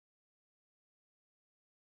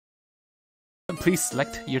Please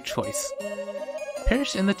select your choice.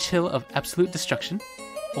 Perish in the chill of absolute destruction,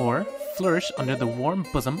 or flourish under the warm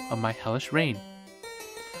bosom of my hellish reign.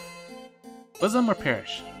 Bosom or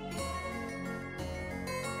perish?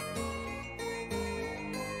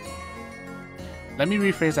 Let me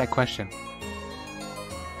rephrase that question.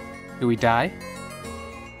 Do we die?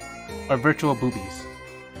 Or virtual boobies?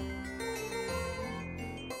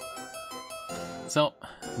 So,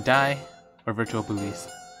 die or virtual boobies?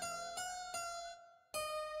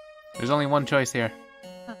 There's only one choice here.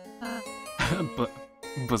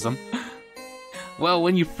 Bosom. Well,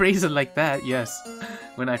 when you phrase it like that, yes.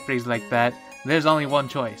 When I phrase it like that, there's only one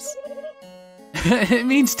choice. It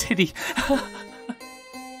means titty.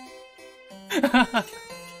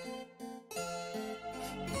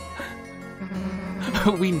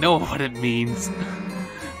 We know what it means.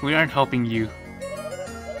 We aren't helping you.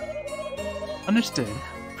 Understood.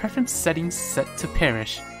 Preference settings set to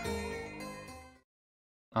perish.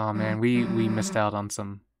 Oh man, we missed out on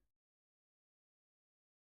some